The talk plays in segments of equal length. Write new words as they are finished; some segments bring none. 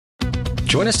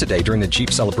Join us today during the Jeep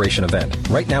Celebration event.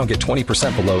 Right now, get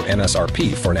 20% below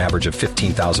MSRP for an average of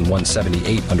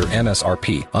 $15,178 under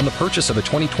MSRP on the purchase of a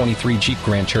 2023 Jeep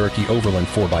Grand Cherokee Overland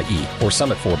 4xE or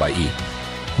Summit 4xE.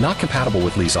 Not compatible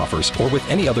with lease offers or with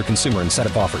any other consumer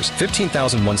incentive offers.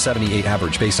 $15,178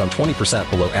 average based on 20%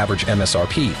 below average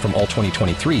MSRP from all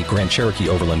 2023 Grand Cherokee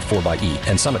Overland 4xE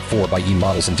and Summit 4xE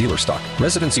models in dealer stock.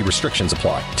 Residency restrictions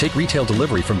apply. Take retail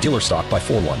delivery from dealer stock by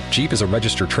 4/1. Jeep is a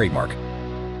registered trademark.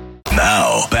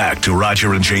 Now, back to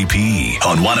Roger and JP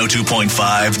on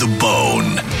 102.5 The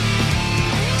Bone.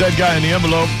 Dead guy in the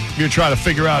envelope. You're trying to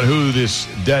figure out who this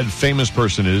dead famous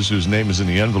person is whose name is in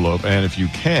the envelope. And if you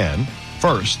can,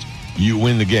 first, you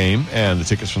win the game and the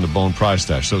tickets from the Bone Prize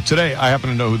Stash. So today, I happen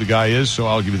to know who the guy is, so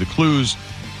I'll give you the clues.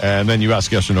 And then you ask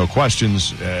yes or no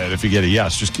questions. And if you get a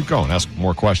yes, just keep going. Ask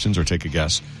more questions or take a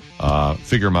guess.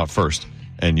 Figure them out first,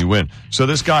 and you win. So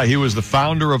this guy, he was the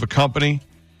founder of a company,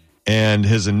 and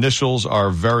his initials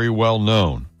are very well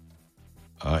known.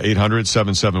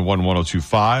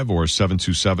 800-771-1025 or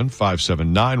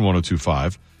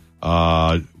 727-579-1025.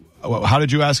 How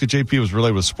did you ask it, JP? It was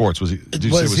related with sports.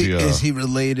 Is he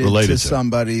related to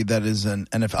somebody that is an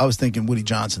NFL? I was thinking Woody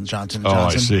Johnson. Oh,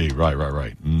 I see.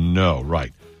 Right. No,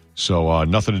 right. So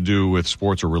nothing to do with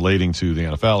sports or relating to the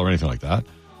NFL or anything like that.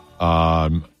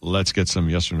 Let's get some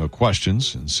yes or no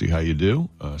questions and see how you do.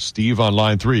 Steve on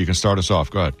line 3. You can start us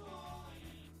off. Go ahead.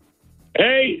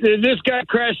 Hey, did this guy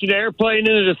crash an airplane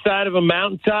into the side of a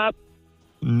mountaintop?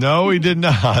 No, he did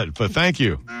not, but thank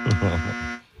you.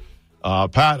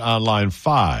 Pat on line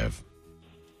 5.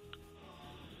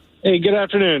 Hey, good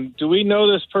afternoon. Do we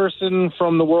know this person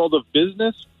from the world of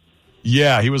business?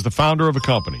 Yeah, he was the founder of a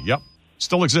company. Yep.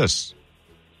 Still exists.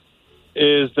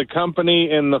 Is the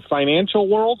company in the financial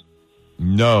world?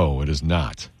 No, it is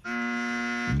not.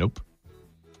 Nope.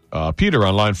 Peter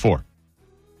on line 4.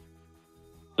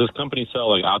 Does this company sell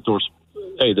like outdoor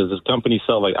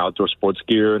sports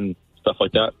gear and stuff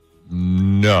like that?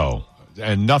 No.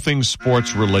 And nothing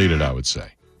sports related, I would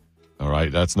say. All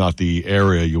right, that's not the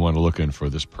area you want to look in for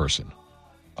this person.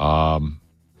 Adam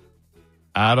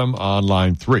on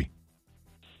line 3.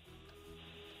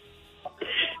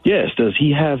 Yes, does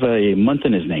he have a month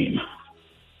in his name?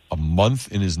 A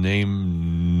month in his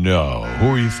name? No. Who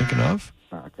are you thinking of?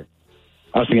 Okay.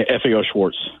 I was thinking FAO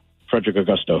Schwartz, Frederick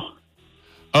Augusto.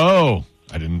 Oh,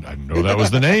 I didn't know that was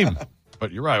the name.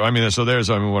 But you're right. I mean,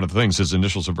 one of the things, his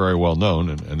initials are very well known,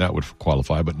 and that would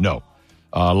qualify, but no.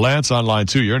 Lance on line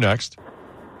 2, you're next.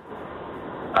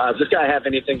 Does this guy have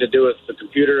anything to do with the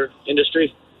computer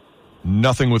industry?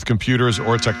 Nothing with computers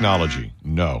or technology,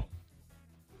 no.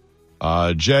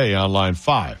 Jay on line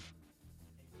 5.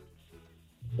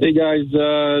 Hey, guys.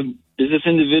 Is this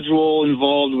individual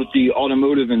involved with the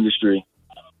automotive industry?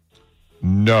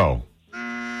 No.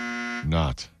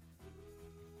 Not.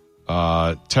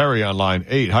 Terry on line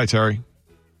 8. Hi, Terry.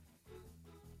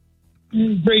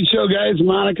 Great show, guys.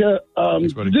 Monica.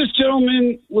 Thanks, buddy. This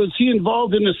gentleman, was he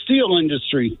involved in the steel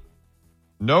industry?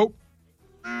 Nope.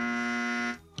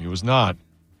 He was not.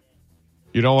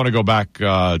 You don't want to go back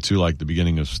to like the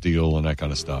beginning of steel and that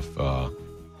kind of stuff.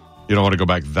 You don't want to go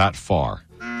back that far.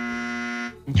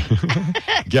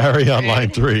 Gary on line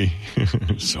 3.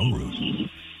 So rude.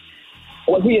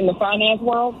 Was he in the finance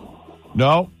world?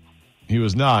 No, he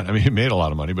was not. I mean, he made a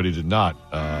lot of money, but he did not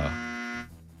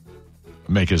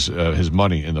make his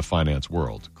money in the finance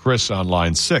world. Chris on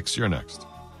line 6. You're next.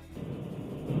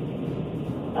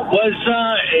 Was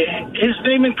his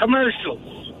name in commercials?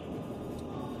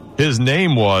 His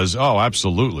name was,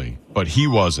 absolutely, but he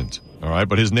wasn't. All right,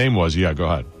 but his name was, yeah, go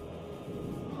ahead.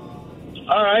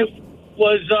 All right.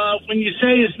 Was when you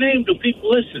say his name, do people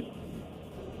listen?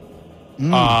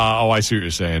 I see what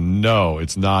you're saying. No,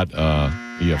 it's not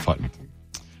E.F. Hutton.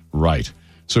 Right.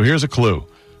 So here's a clue.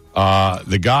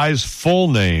 The guy's full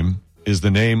name is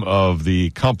the name of the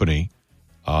company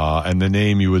and the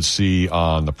name you would see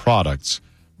on the products,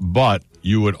 but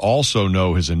you would also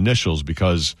know his initials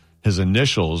because his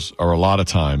initials are a lot of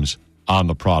times on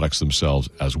the products themselves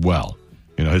as well.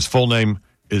 You know, his full name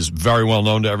is very well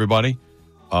known to everybody,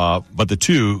 but the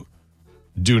two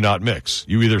do not mix.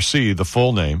 You either see the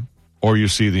full name or you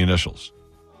see the initials.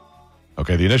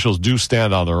 Okay, the initials do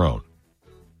stand on their own.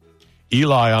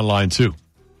 Eli on line 2. Is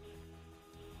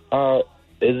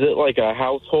it like a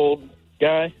household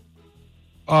guy?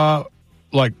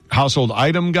 Like household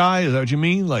item guy? Is that what you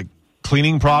mean? Like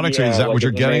cleaning products? Yeah, is that what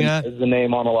you're getting at? Is the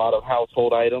name on a lot of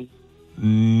household items?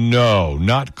 No,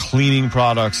 not cleaning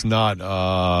products, not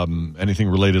anything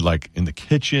related like in the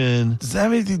kitchen. Does that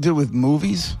have anything to do with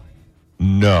movies?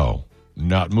 No,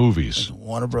 not movies.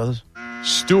 Warner Brothers?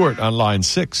 Stuart on line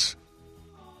 6.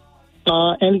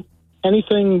 And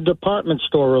anything department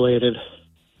store related?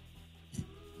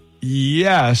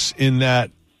 Yes, in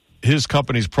that his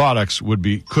company's products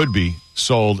could be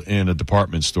sold in a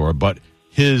department store, but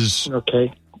his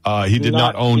he did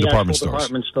not own department stores.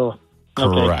 Department store.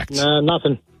 Correct. Okay.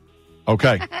 Nothing.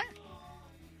 Okay.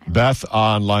 Beth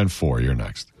on line 4, you're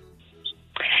next.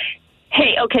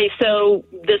 Hey, okay, so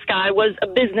this guy was a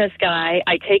business guy.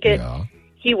 I take it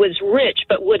he was rich,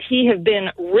 but would he have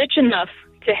been rich enough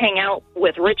to hang out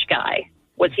with rich guy?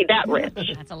 Was he that rich?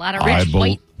 That's a lot of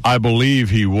rich. I believe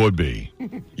he would be.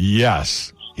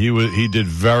 Yes. He did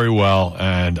very well,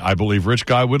 and I believe rich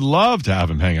guy would love to have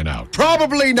him hanging out.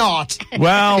 Probably not.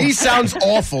 Well, he sounds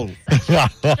awful.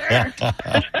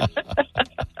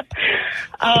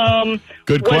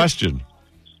 Good question.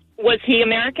 Was he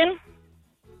American?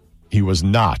 He was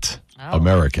not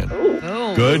American.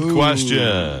 Ooh. Good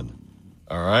question.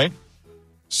 All right.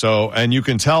 So, and you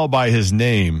can tell by his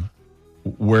name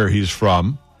where he's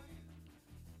from,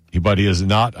 but he is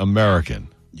not American.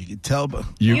 You can tell, but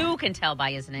you can tell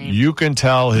by his name. You can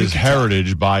tell his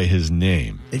heritage by his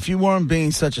name. If you weren't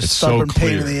being such a stubborn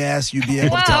pain in the ass, you'd be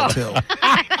able to tell too.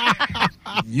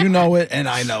 You know it, and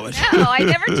I know it. No, I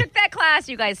never took that class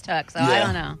you guys took, so I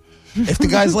don't know. If the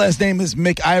guy's last name is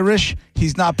Mick Irish,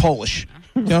 he's not Polish.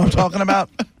 You know what I'm talking about?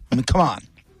 I mean, come on.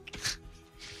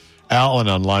 Alan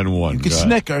on line 1. You can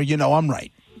snicker, you know I'm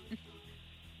right.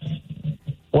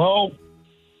 Well,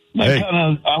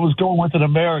 I was going with an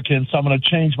American, so I'm going to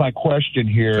change my question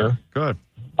here. Good.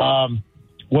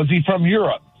 Was he from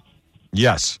Europe?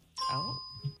 Yes. Oh.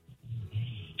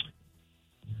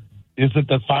 Is it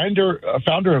the founder of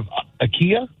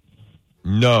IKEA?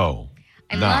 No.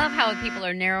 I love how people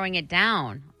are narrowing it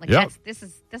down. Like this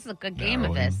is a good game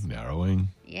of this. Narrowing.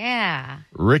 Yeah.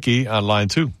 Ricky on line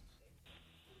 2.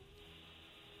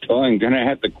 Well, I'm going to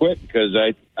have to quit because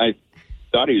I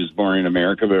thought he was born in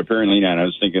America, but apparently not. I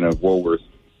was thinking of Woolworth.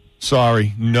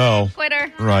 Sorry, no.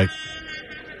 Quitter. Right.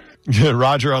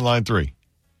 Roger on line 3.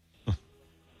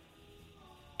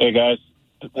 Hey, guys.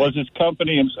 Was his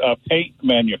company a paint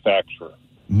manufacturer?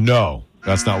 No,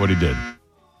 that's not what he did.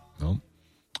 No.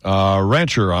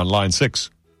 Rancher on line 6.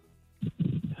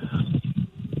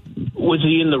 Was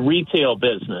he in the retail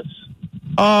business?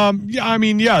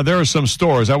 Yeah, there are some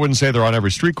stores. I wouldn't say they're on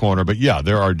every street corner, but yeah,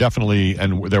 there are definitely,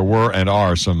 and there were and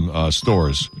are some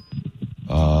stores.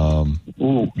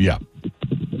 Yeah.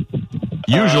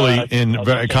 Usually in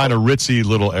kind of ritzy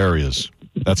little areas.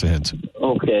 That's a hint.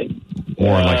 Okay.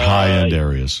 More in like high-end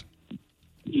areas.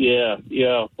 Yeah,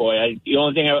 boy. The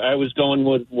only thing I was going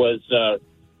with was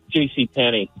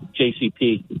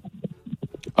JCP.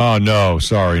 Oh, no,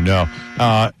 sorry, no.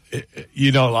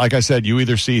 Like I said, you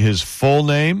either see his full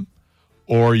name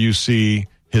or you see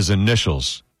his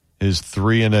initials, his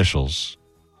 3 initials.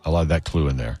 I'll add that clue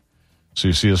in there. So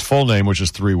you see his full name, which is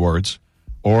 3 words,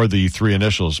 or the 3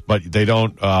 initials, but they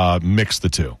don't mix the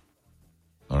 2.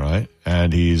 All right?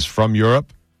 And he's from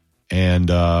Europe,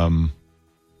 and, I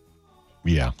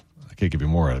can't give you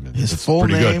more. I mean, his full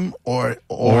name or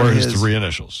his 3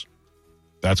 initials.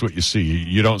 That's what you see.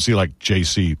 You don't see like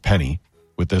J.C. Penney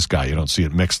with this guy. You don't see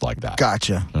it mixed like that.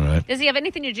 Gotcha. All right. Does he have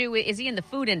anything to do with, is he in the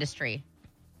food industry?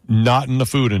 Not in the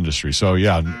food industry. So,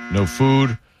 no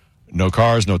food, no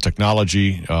cars, no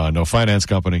technology, no finance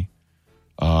company.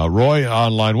 Roy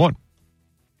on line 1.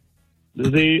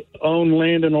 Does he own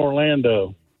land in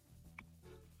Orlando?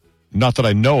 Not that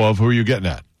I know of. Who are you getting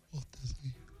at?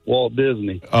 Walt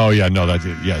Disney. Oh, yeah, no,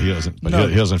 he doesn't. But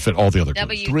he doesn't fit all the other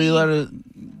clues.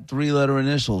 3-letter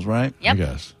initials, right? Yep. I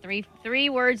guess. Three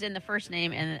words in the first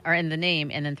name or in the name,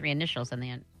 and then 3 initials in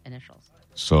the initials.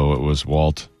 So it was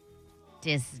Walt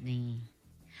Disney.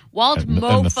 Walt and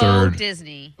Mofo the third,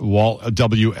 Disney. Walt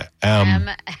WMFD.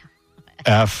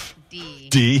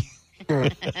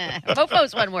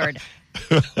 Mofo's one word.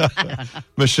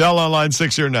 Michelle on line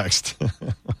 6, you're next.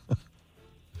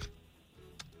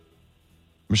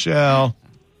 Michelle.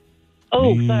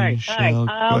 Oh, sorry. Hi.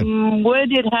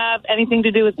 Would it have anything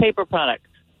to do with paper products?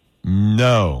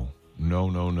 No.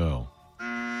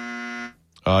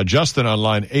 Justin on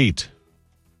line 8.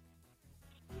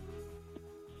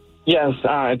 Yes,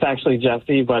 it's actually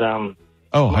Jesse, but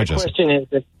hi, Jesse. My question is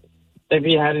if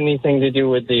he had anything to do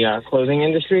with the clothing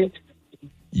industry?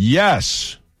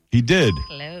 Yes, he did.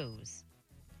 Clothes.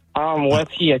 Was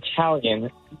he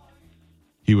Italian?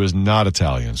 He was not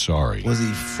Italian, sorry. Was he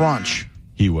French?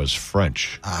 He was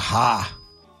French. Aha.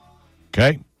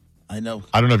 Okay. I know.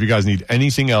 I don't know if you guys need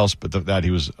anything else, but that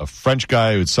he was a French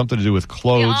guy who had something to do with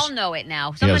clothes. We all know it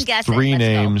now. Someone guess it. 3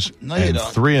 names and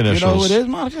 3 initials. You know who it is,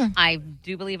 Monica? I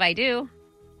do believe I do.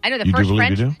 I know the You first do believe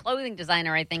French you do? clothing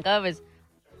designer I think of is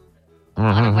A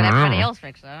lot of what everybody else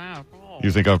thinks.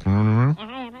 You think of...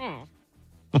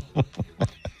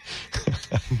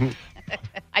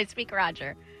 I speak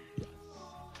Roger.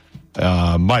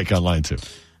 Mike on line 2.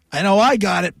 I know I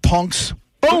got it, punks.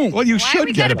 Boom. Well, you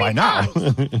should get it by now.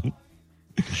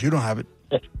 You don't have it.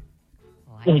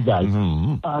 Hey, guys.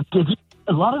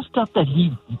 A lot of stuff that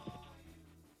he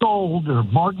sold or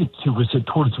marketed to, was it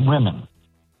towards women?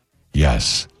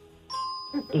 Yes.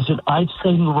 Is it Yves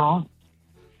Saint Laurent?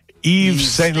 Yves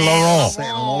Saint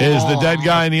Laurent is the dead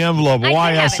guy in the envelope.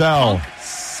 YSL.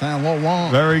 Saint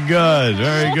Laurent. Very good.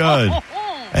 Very good.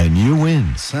 And you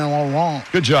win. Saint Laurent.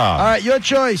 Good job. All right, your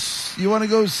choice. You want to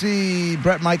go see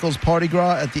Bret Michaels' Party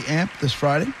Gras at the Amp this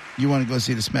Friday? You want to go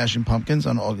see the Smashing Pumpkins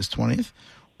on August 20th?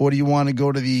 Or do you want to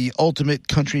go to the Ultimate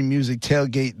Country Music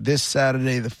Tailgate this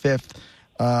Saturday, the 5th,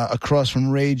 across from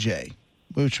Ray J?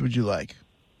 Which would you like?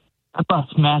 How about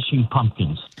Smashing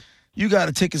Pumpkins? You got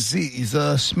to take a seat. He's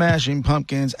Smashing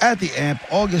Pumpkins at the Amp,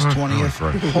 August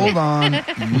 20th. Hold on.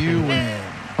 You win.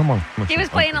 Come on. He was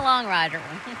playing along, Roger.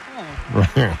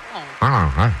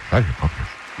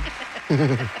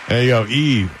 There you go.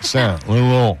 Yves Saint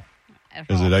Laurent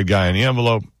is the dead guy in the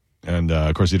envelope. And,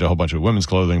 of course, he did a whole bunch of women's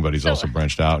clothing, but he's also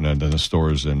branched out, and the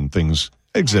stores and things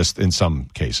exist in some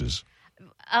cases.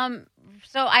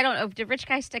 So I don't know. Did Rich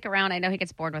Guy stick around? I know he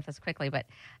gets bored with us quickly, but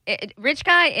Rich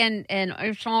Guy and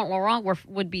Yves Saint Laurent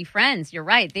would be friends. You're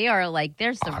right. They are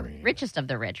there's the richest of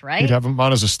the rich, right? He'd have him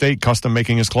on his estate, custom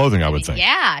making his clothing, I would think.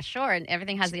 Yeah, sure. And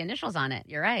everything has the initials on it.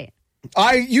 You're right.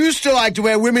 I used to like to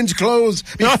wear women's clothes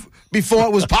before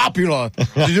it was popular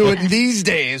to do it these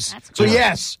days. So,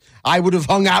 yes, I would have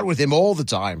hung out with him all the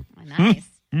time. Nice.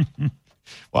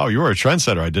 Wow, you were a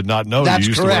trendsetter. I did not know That's you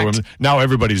used correct. to wear women. Now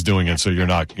everybody's doing it, so you're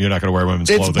not going to wear women's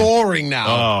clothing. It's boring now.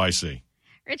 Oh, I see.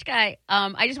 Rich Guy,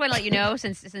 I just want to let you know,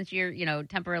 since you're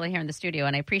temporarily here in the studio,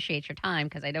 and I appreciate your time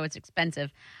because I know it's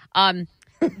expensive. I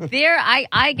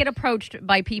get approached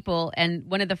by people, and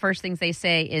one of the first things they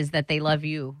say is that they love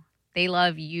you. They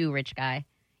love you, Rich Guy.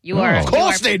 Of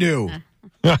course they do.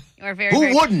 You are very, Who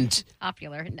very wouldn't?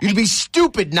 popular. You'd be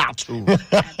stupid not to.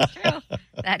 That's true.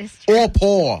 That is true. Or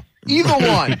poor. Either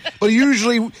one. But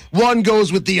usually one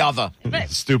goes with the other.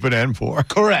 Stupid and poor.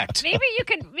 Correct. Maybe you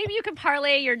could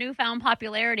parlay your newfound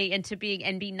popularity into being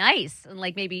and be nice and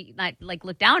maybe not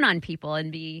look down on people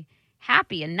and be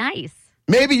happy and nice.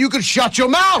 Maybe you could shut your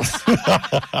mouth.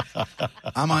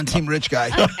 I'm on Team Rich Guy.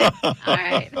 Okay. All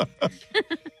right.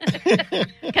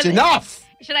 It's enough.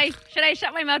 Should I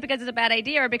shut my mouth because it's a bad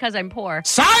idea or because I'm poor?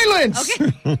 Silence.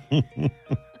 Okay.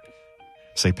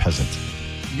 Say peasant.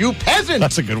 You peasant.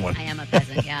 That's a good one. I am a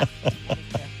peasant, yeah.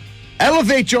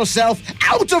 Elevate yourself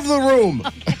out of the room.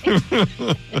 Okay.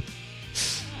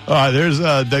 All right, there's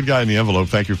a dead guy in the envelope.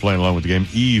 Thank you for playing along with the game.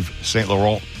 Yves Saint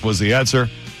Laurent was the answer.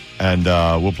 And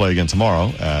we'll play again tomorrow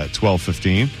at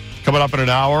 12:15. Coming up in an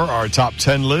hour, our top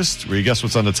 10 list, where you guess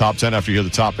what's on the top 10 after you hear the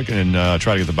topic and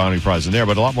try to get the bounty prize in there.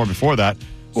 But a lot more before that.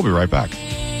 We'll be right back.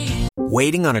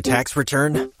 Waiting on a tax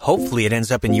return? Hopefully it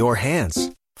ends up in your hands.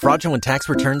 Fraudulent tax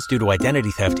returns due to identity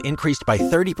theft increased by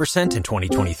 30% in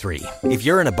 2023. If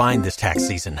you're in a bind this tax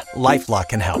season, LifeLock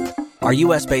can help. Our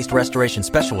U.S.-based restoration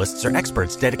specialists are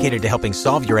experts dedicated to helping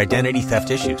solve your identity theft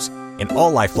issues. And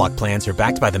all LifeLock plans are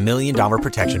backed by the $1 Million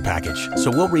Protection Package. So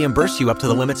we'll reimburse you up to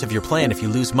the limits of your plan if you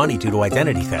lose money due to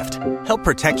identity theft. Help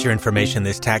protect your information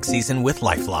this tax season with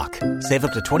LifeLock. Save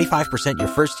up to 25% your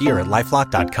first year at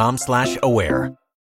LifeLock.com/aware.